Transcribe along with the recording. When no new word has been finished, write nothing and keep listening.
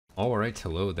Alright,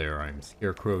 hello there, I'm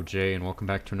ScarecrowJ, and welcome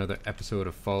back to another episode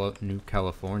of Fallout New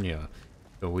California.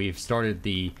 So we've started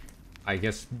the, I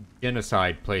guess,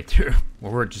 genocide playthrough,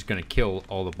 where we're just gonna kill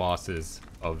all the bosses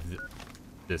of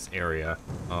this area.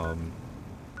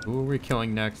 Who are we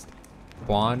killing next?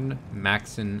 Juan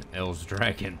Maxon Els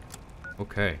Dragon.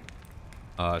 Okay.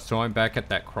 So I'm back at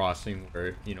that crossing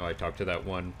where, I talked to that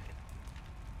one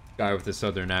guy with a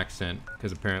southern accent,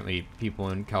 because apparently people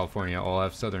in California all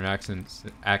have southern accents.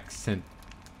 We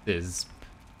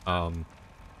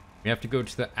have to go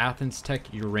to the Athens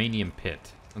Tech uranium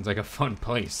pit. Sounds like a fun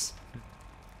place.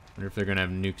 Wonder if they're gonna have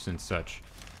nukes and such.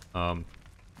 But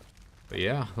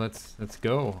yeah, let's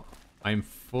go. I'm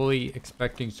fully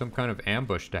expecting some kind of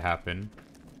ambush to happen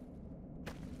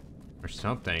or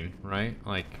something, right?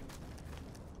 Like,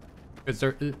 because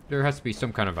there has to be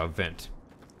some kind of event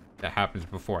that happens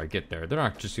before I get there. They're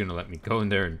not just gonna let me go in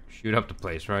there and shoot up the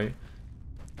place, right?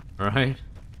 Alright?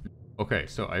 Okay,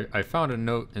 so I found a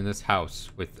note in this house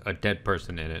with a dead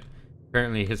person in it.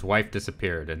 Apparently his wife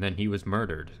disappeared and then he was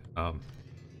murdered.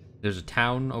 There's a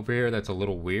town over here that's a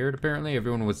little weird. Apparently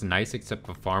everyone was nice except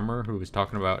the farmer who was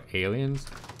talking about aliens.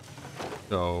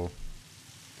 So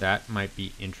that might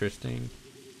be interesting.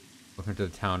 Welcome to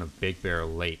the town of Big Bear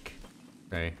Lake.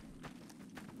 Okay.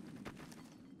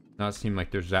 Not seem like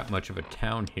there's that much of a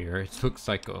town here. It looks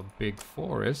like a big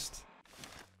forest,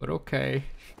 but okay.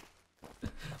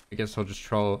 I guess I'll just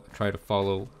try to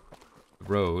follow the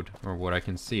road, or what I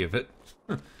can see of it.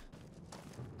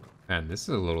 Man, this is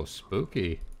a little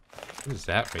spooky. What is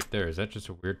that right there? Is that just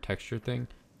a weird texture thing?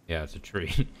 Yeah, it's a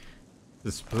tree.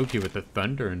 It's spooky with the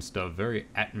thunder and stuff. Very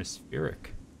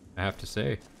atmospheric, I have to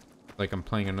say. Like I'm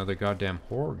playing another goddamn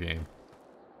horror game.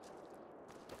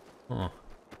 Huh.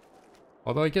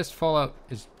 Although I guess Fallout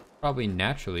is probably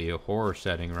naturally a horror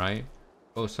setting, right?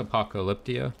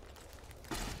 Post-apocalyptia.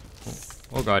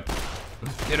 Oh god.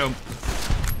 Get him!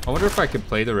 I wonder if I could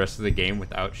play the rest of the game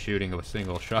without shooting a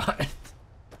single shot.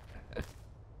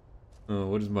 Oh,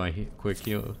 what is my quick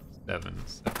heal? 7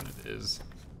 it is.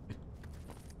 I'm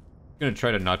gonna try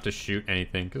to not to shoot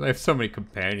anything, because I have so many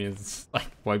companions.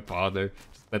 Like, why bother?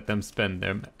 Just let them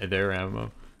spend their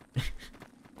ammo.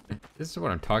 This is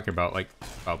what I'm talking about, like,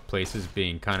 about places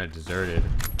being kind of deserted.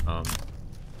 There's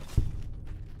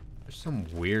some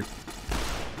weird...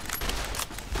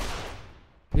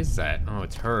 What is that? Oh,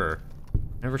 it's her.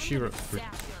 Whenever she... Oh,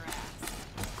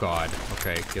 God.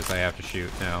 Okay, guess I have to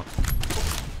shoot now.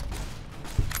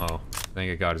 Oh, I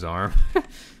think I got his arm.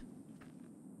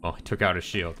 Oh, he took out his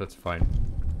shield. That's fine.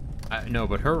 No,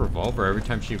 but her revolver, every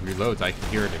time she reloads, I can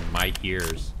hear it in my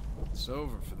ears. It's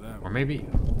over for them. Or maybe...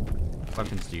 What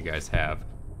weapons do you guys have?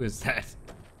 Who is that?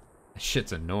 That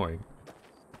shit's annoying.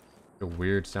 A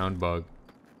weird sound bug.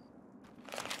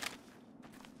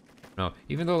 No,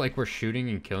 even though like we're shooting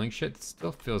and killing shit, it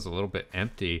still feels a little bit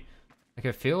empty. Like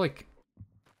I feel like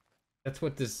that's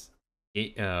what this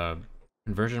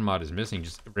conversion mod is missing.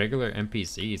 Just regular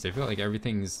NPCs. I feel like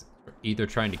everything's either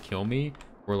trying to kill me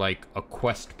or like a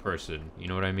quest person. You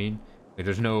know what I mean? Like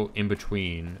there's no in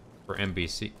between for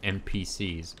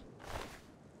NPCs.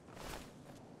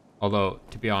 Although,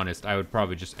 to be honest, I would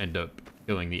probably just end up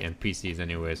killing the NPCs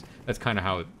anyways. That's kind of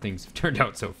how things have turned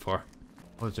out so far.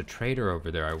 Oh, there's a trader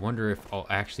over there. I wonder if I'll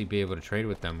actually be able to trade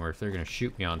with them or if they're going to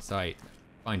shoot me on sight.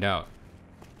 Find out.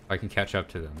 If I can catch up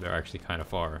to them. They're actually kind of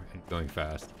far and going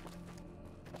fast.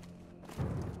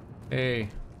 Hey,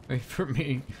 wait for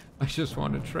me. I just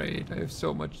want to trade. I have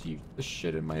so much useless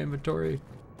shit in my inventory.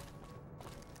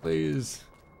 Please.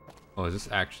 Oh, is this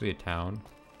actually a town?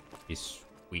 He's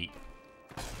sweet.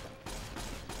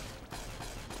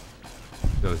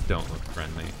 Those don't look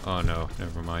friendly. Oh no,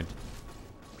 never mind.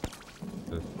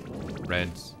 The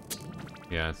reds.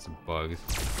 Yeah, it's some bugs.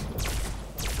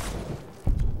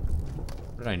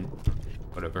 What did I...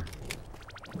 Whatever.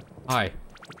 Hi.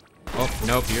 Oh,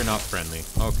 nope, you're not friendly.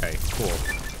 Okay, cool.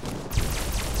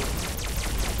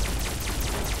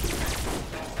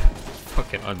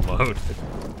 Fucking unload.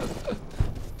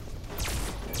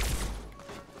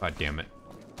 God damn it.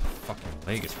 Fucking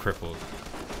leg is crippled.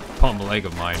 Palm leg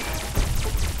of mine.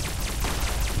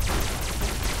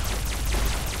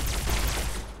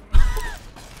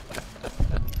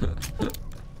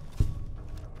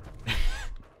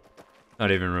 Not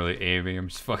even really aiming, I'm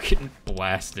just fucking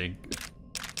blasting.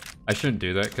 I shouldn't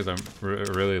do that because I'm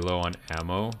really low on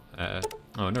ammo.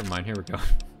 Oh, never mind, here we go.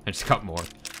 I just got more.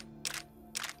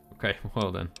 Okay,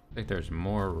 well then. I think there's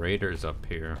more raiders up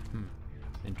here.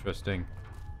 Interesting.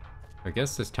 I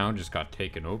guess this town just got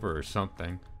taken over or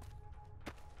something.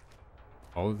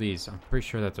 All of these, I'm pretty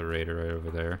sure that's a raider right over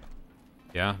there.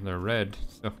 Yeah, they're red,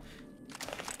 so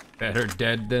Better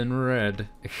dead than red.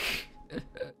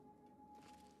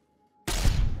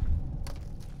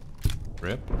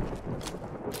 Rip.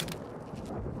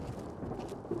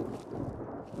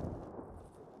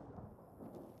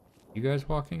 You guys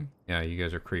walking? Yeah, you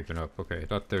guys are creeping up. Okay, I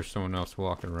thought there's someone else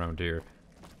walking around here.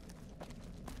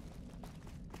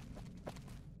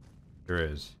 There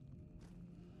is.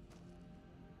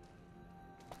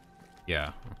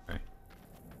 Yeah, okay.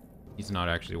 He's not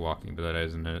actually walking, but that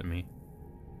is an enemy.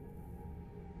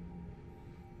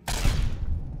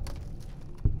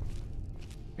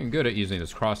 I'm good at using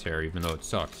this crosshair, even though it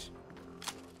sucks.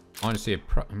 Honestly,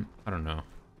 I don't know.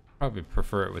 Probably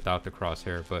prefer it without the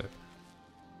crosshair, but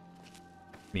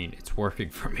I mean, it's working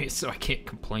for me, so I can't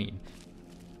complain.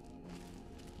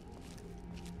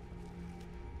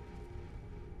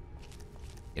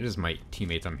 It is my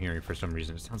teammates I'm hearing for some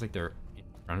reason. It sounds like they're in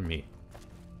front of me.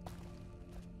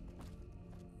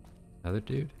 Another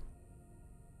dude?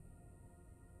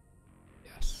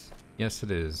 Yes. Yes, it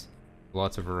is.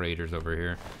 Lots of raiders over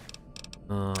here.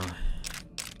 Oh,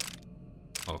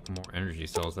 more energy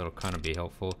cells. That'll kind of be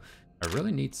helpful. I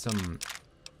really need some...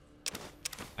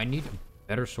 I need a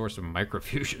better source of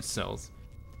microfusion cells.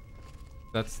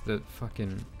 That's the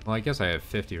fucking... Well, I guess I have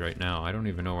 50 right now. I don't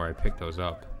even know where I picked those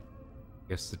up.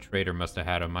 I guess the trader must have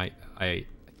had them. I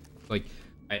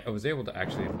was able to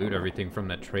actually loot everything from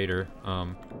that trader,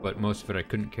 but most of it I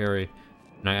couldn't carry.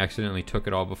 And I accidentally took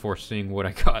it all before seeing what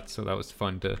I got, so that was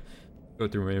fun to go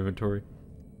through my inventory.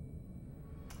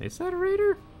 Is that a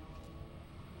raider?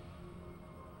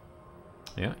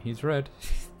 Yeah, he's red.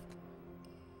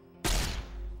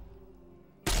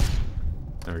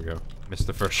 There we go. Missed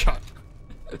the first shot.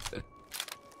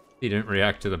 He didn't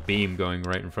react to the beam going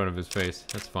right in front of his face.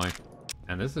 That's fine.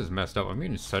 And this is messed up. I'm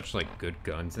getting such like good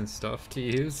guns and stuff to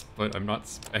use, but I'm not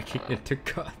speccing it to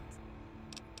guns.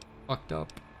 Fucked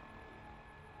up.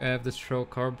 I have this trail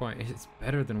carbine. It's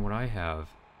better than what I have.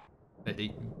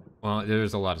 Well,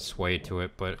 there's a lot of sway to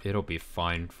it, but it'll be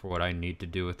fine for what I need to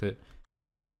do with it.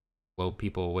 Blow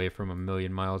people away from a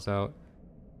million miles out.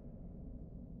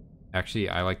 Actually,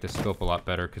 I like the scope a lot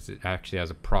better because it actually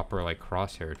has a proper like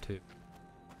crosshair too.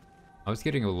 I was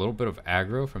getting a little bit of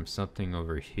aggro from something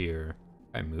over here.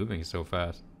 I'm moving so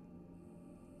fast.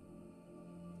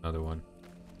 Another one.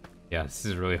 Yeah, this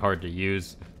is really hard to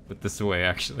use with this way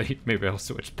actually. Maybe I'll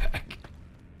switch back.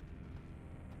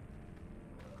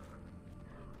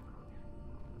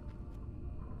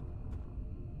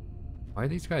 Why are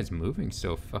these guys moving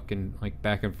so fucking, like,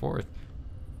 back and forth?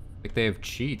 Like they have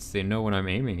cheats, they know when I'm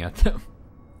aiming at them.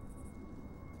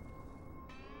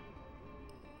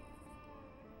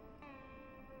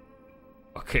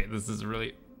 Okay, this is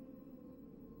really...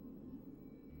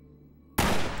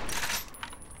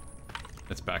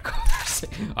 Let's back off.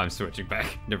 I'm switching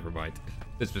back. Never mind.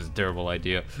 This was a terrible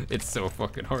idea. It's so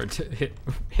fucking hard to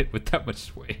hit with that much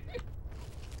sway.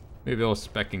 Maybe I'll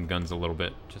spec in guns a little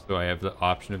bit, just so I have the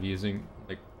option of using,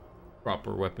 like,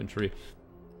 proper weaponry.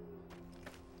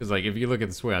 Because, like, if you look at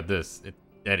the sway at this, it's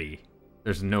steady.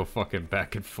 There's no fucking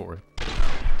back and forth.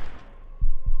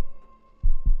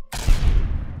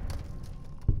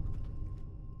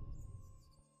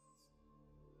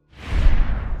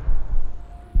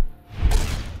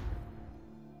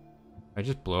 I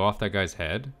just blow off that guy's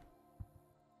head?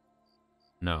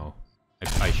 No.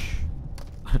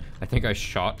 I think I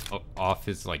shot off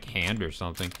his, like, hand or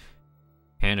something.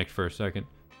 Panicked for a second.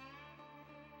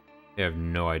 They have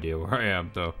no idea where I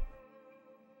am, though.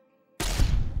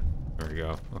 There we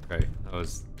go. Okay, that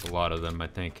was a lot of them, I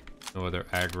think. No other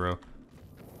aggro.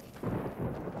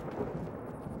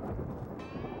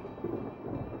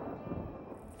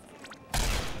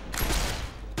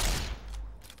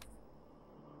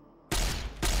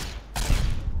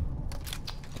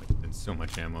 There's so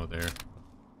much ammo there.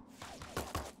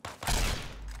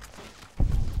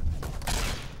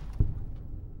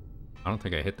 I don't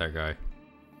think I hit that guy.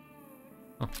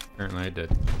 Oh, apparently I did.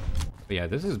 But yeah,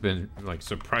 this has been, like,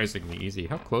 surprisingly easy.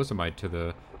 How close am I to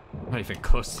the... I'm not even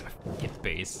close to the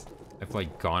base. I've,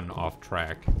 like, gone off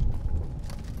track.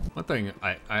 One thing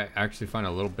I actually find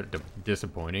a little bit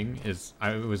disappointing is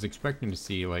I was expecting to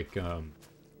see, like,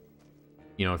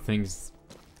 you know, things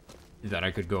that I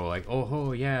could go like,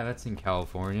 oh, yeah, that's in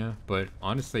California. But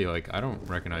honestly, like, I don't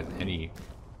recognize any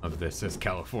of this as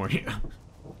California.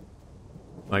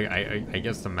 Like, I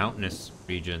guess the mountainous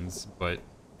regions, but,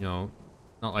 you know,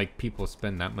 not like people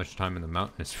spend that much time in the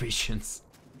mountainous regions.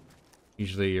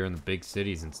 Usually you're in the big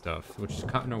cities and stuff, which is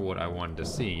kind of what I wanted to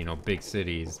see, you know, big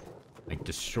cities, like,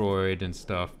 destroyed and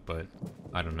stuff, but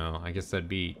I don't know. I guess that'd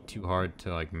be too hard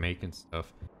to, like, make and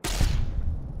stuff.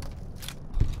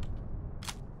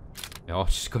 They all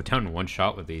just go down in one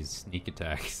shot with these sneak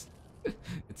attacks.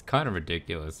 It's kind of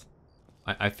ridiculous.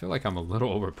 I feel like I'm a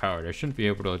little overpowered. I shouldn't be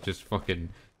able to just fucking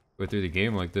go through the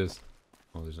game like this.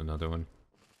 Oh, there's another one.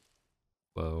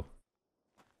 Whoa.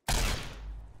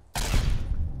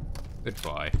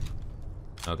 Goodbye.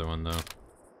 Another one though.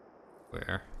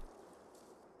 Where?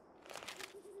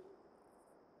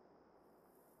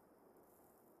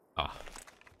 Ah.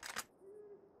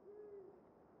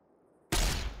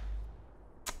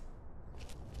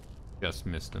 Just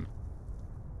missed him.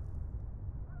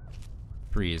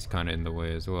 3 is kind of in the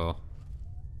way as well.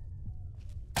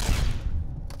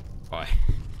 Why?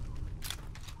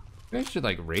 Maybe I should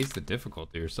like raise the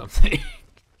difficulty or something.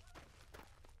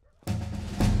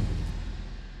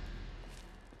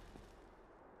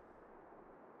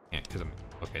 Can't, cause I'm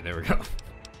okay. There we go.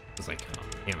 It's like, oh,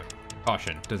 damn it!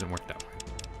 Caution, doesn't work that way.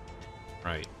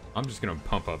 Right. I'm just gonna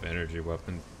pump up energy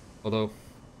weapons. Although,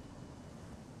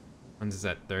 one's is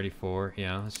at 34.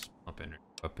 Yeah, let's just pump energy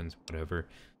weapons. Whatever.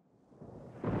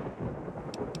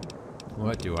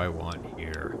 What do I want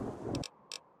here?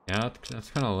 Yeah, that's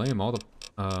kind of lame. All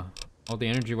the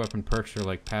energy weapon perks are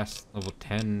like past level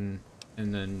 10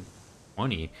 and then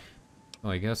 20.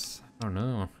 Well, I guess I don't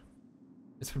know.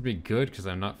 This would be good because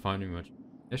I'm not finding much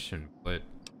mission, but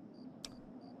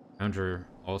rounds are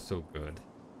also good.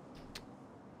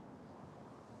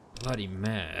 Bloody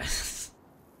mess.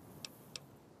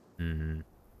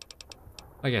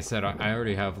 Like I said, I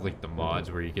already have like the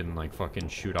mods where you can like fucking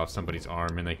shoot off somebody's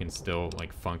arm and they can still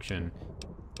like function.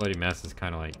 Bloody mess is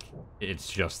kind of like, it's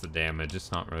just the damage.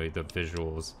 It's not really the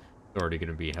visuals. It's already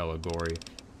gonna be hella gory.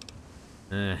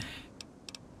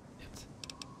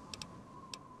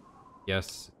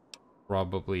 Yes,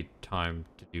 probably time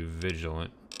to do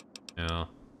vigilant. Yeah.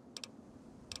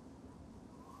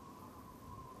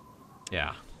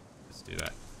 Yeah, let's do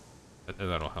that.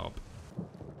 That'll help.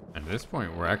 At this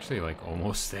point, we're actually like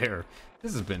almost there.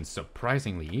 This has been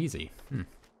surprisingly easy.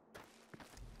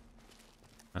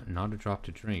 Not a drop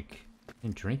to drink. I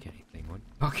didn't drink anything. What are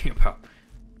you talking about?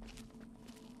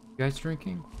 You guys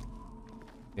drinking?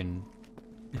 And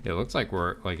it looks like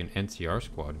we're like an NCR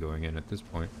squad going in at this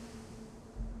point.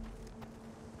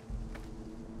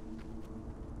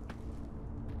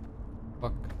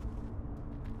 Fuck.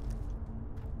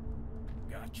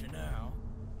 Gotcha now.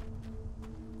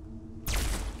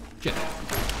 Shit.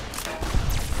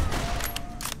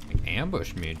 Like,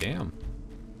 ambushed me, damn.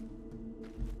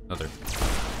 Another.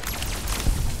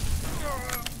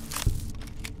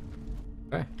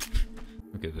 Okay.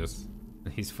 Look at this.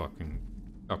 These fucking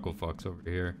chuckle fucks over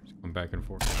here. Just come back and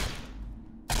forth.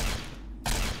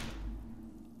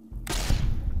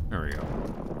 There we go.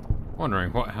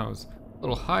 Wondering what I was a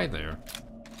little high there.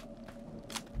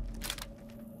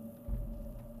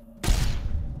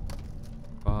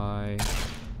 Bye.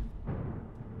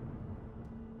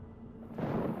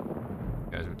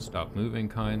 You guys would stop moving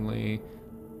kindly.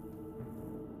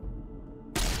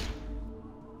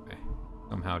 Okay.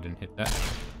 Somehow didn't hit that.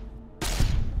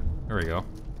 There we go.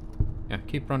 Yeah,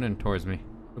 keep running towards me.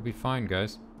 It'll be fine,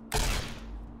 guys.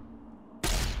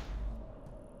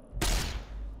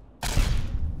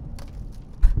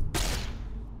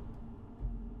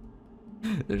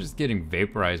 They're just getting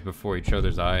vaporized before each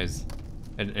other's eyes.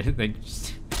 And they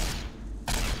just...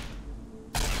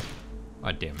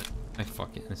 God damn it. I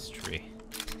fucking this tree.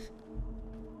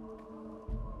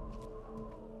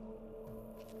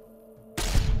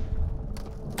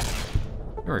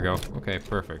 There we go. Okay,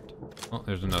 perfect. Oh,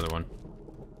 there's another one.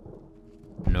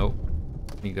 Nope.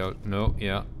 You go. Nope,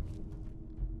 yeah.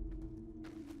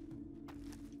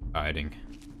 Hiding.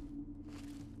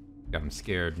 Got him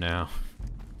scared now.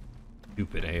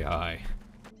 Stupid AI.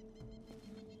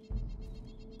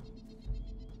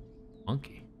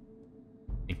 Monkey.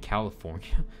 In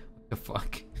California? What the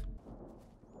fuck?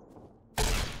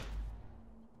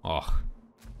 Oh.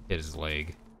 Hit his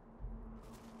leg.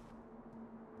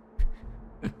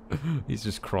 He's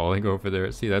just crawling over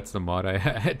there. See, that's the mod I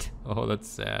had. Oh, that's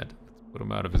sad. Let's put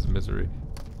him out of his misery.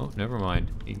 Oh, never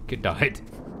mind. He died.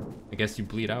 I guess you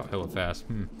bleed out hella fast.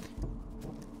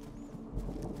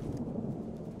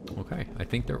 Okay, I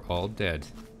think they're all dead.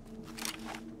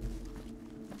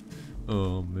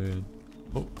 Oh, man.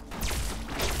 Oh.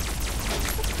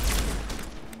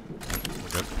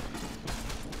 Rip.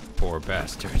 Poor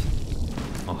bastard.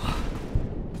 Oh.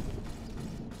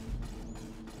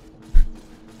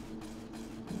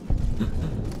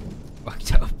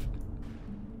 Fucked up.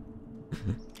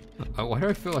 Why do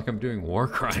I feel like I'm doing war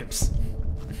crimes?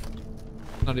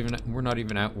 We're not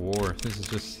even at war. This is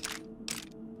just...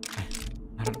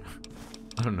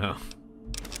 I don't know.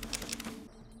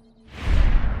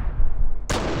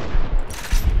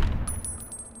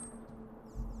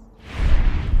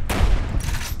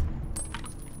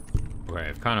 Okay,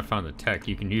 I've kind of found the tech.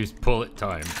 You can use bullet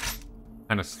time.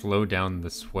 Kind of slow down the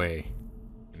sway.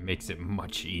 It makes it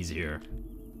much easier.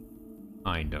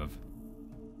 Kind of.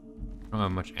 I don't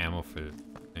have much ammo for this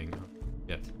thing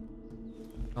yet.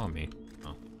 Tell me.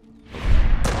 Oh.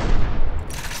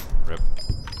 Rip.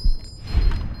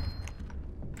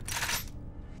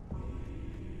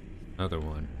 Another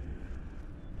one.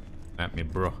 At me,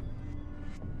 bro.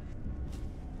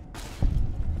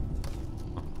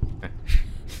 Oh, okay.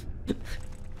 Did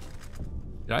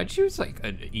I choose like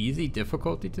an easy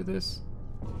difficulty to this?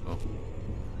 Oh.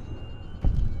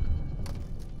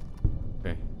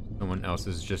 Okay. Someone else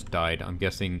has just died. I'm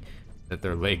guessing that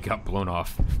their leg got blown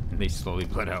off and they slowly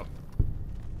bled out.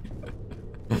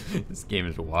 This game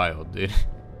is wild, dude.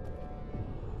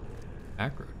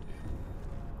 Acro, dude.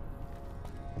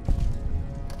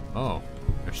 Oh,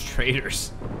 there's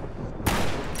traitors.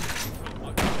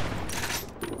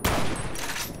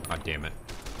 God damn it.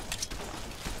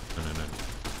 No.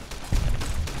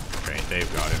 Okay,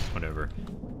 they've got it. Whatever.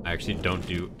 I actually don't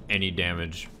do any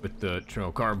damage with the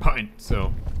trail carbine,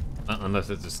 so unless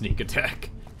it's a sneak attack.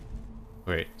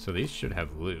 Wait, so these should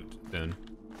have loot then.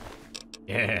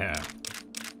 Yeah.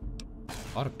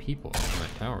 A lot of people up in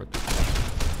that tower.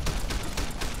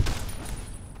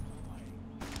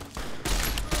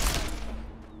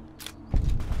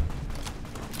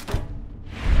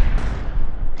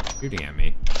 Shooting at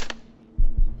me.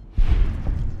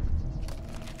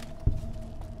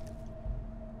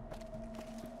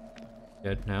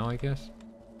 Dead now, I guess.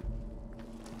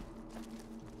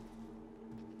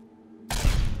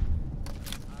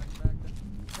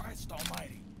 Christ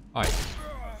almighty. Hi.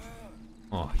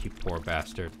 Oh, you poor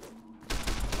bastard.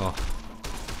 Oh.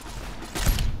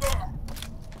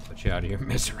 Put you out of your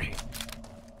misery.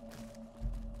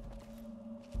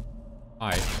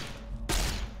 Hi.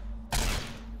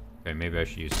 Okay, maybe I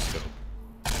should use a scope.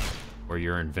 Or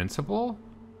you're invincible?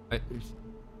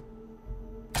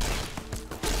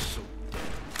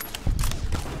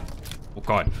 Oh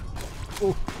god.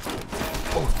 Oh.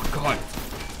 Oh my god.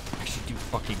 I should do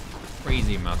fucking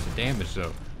crazy amounts of damage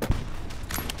though.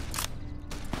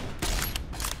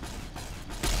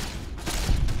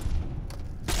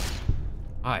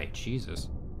 Hi, Jesus.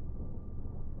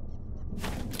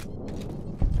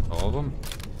 All of them?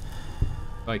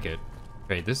 Like it.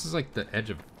 Okay, this is like the edge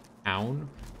of town.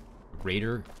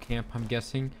 Raider camp, I'm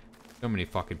guessing. So many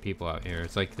fucking people out here.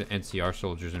 It's like the NCR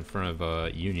soldiers in front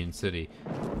of Union City.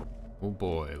 Oh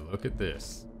boy, look at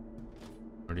this.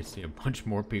 Already see a bunch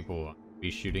more people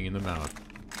be shooting in the mouth.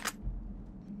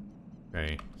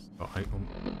 Okay, so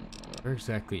where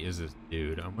exactly is this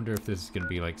dude? I wonder if this is gonna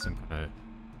be like some kind of...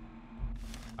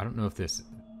 I don't know if this is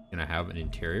gonna have an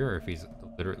interior or if he's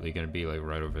literally gonna be like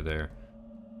right over there.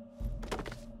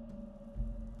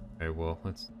 Okay, well,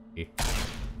 let's see.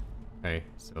 Okay,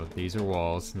 so these are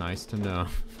walls. Nice to know.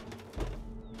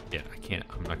 Yeah,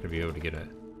 I'm not gonna be able to get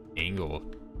an angle.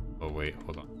 Oh wait,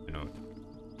 hold on. I know.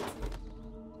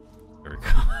 There we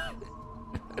go.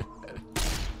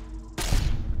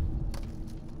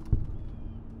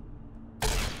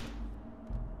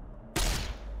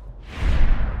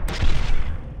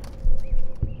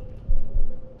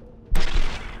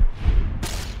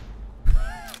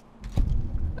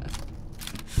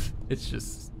 It's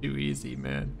just too easy,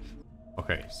 man.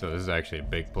 Okay, so this is actually a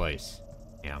big place.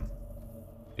 Damn.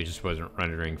 It just wasn't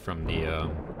rendering from the,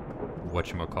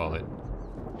 whatchamacallit.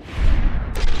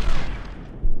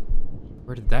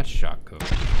 Where did that shot go?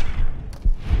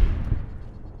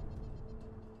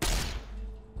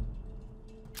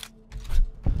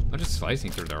 I'm just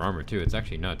slicing through their armor, too. It's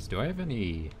actually nuts. Do I have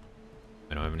any...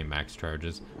 I don't have any max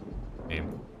charges. Okay,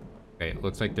 it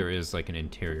looks like there is, like, an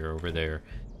interior over there.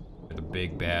 Where the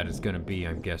big bad is gonna be,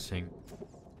 I'm guessing.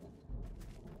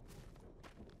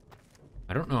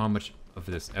 I don't know how much of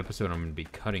this episode I'm gonna be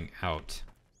cutting out.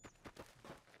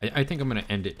 I think I'm gonna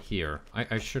end it here.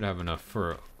 I should have enough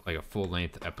for like a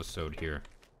full-length episode here.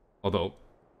 Although,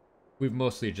 we've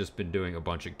mostly just been doing a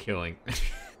bunch of killing.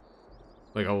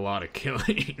 Like a lot of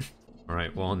killing.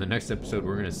 Alright, well in the next episode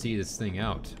we're gonna see this thing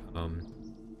out.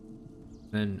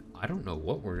 Then I don't know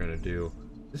what we're gonna do.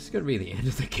 This is gonna be the end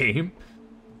of the game.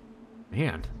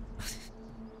 Man.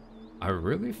 I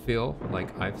really feel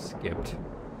like I've skipped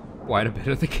quite a bit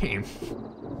of the game.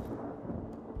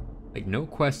 Like no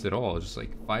quest at all, just like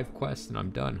 5 quests and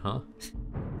I'm done, huh?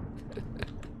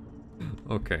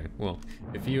 Okay, well,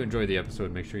 if you enjoyed the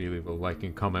episode, make sure you leave a like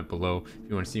and comment below. If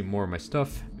you want to see more of my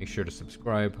stuff, make sure to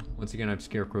subscribe. Once again, I'm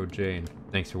ScarecrowJ, and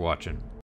thanks for watching.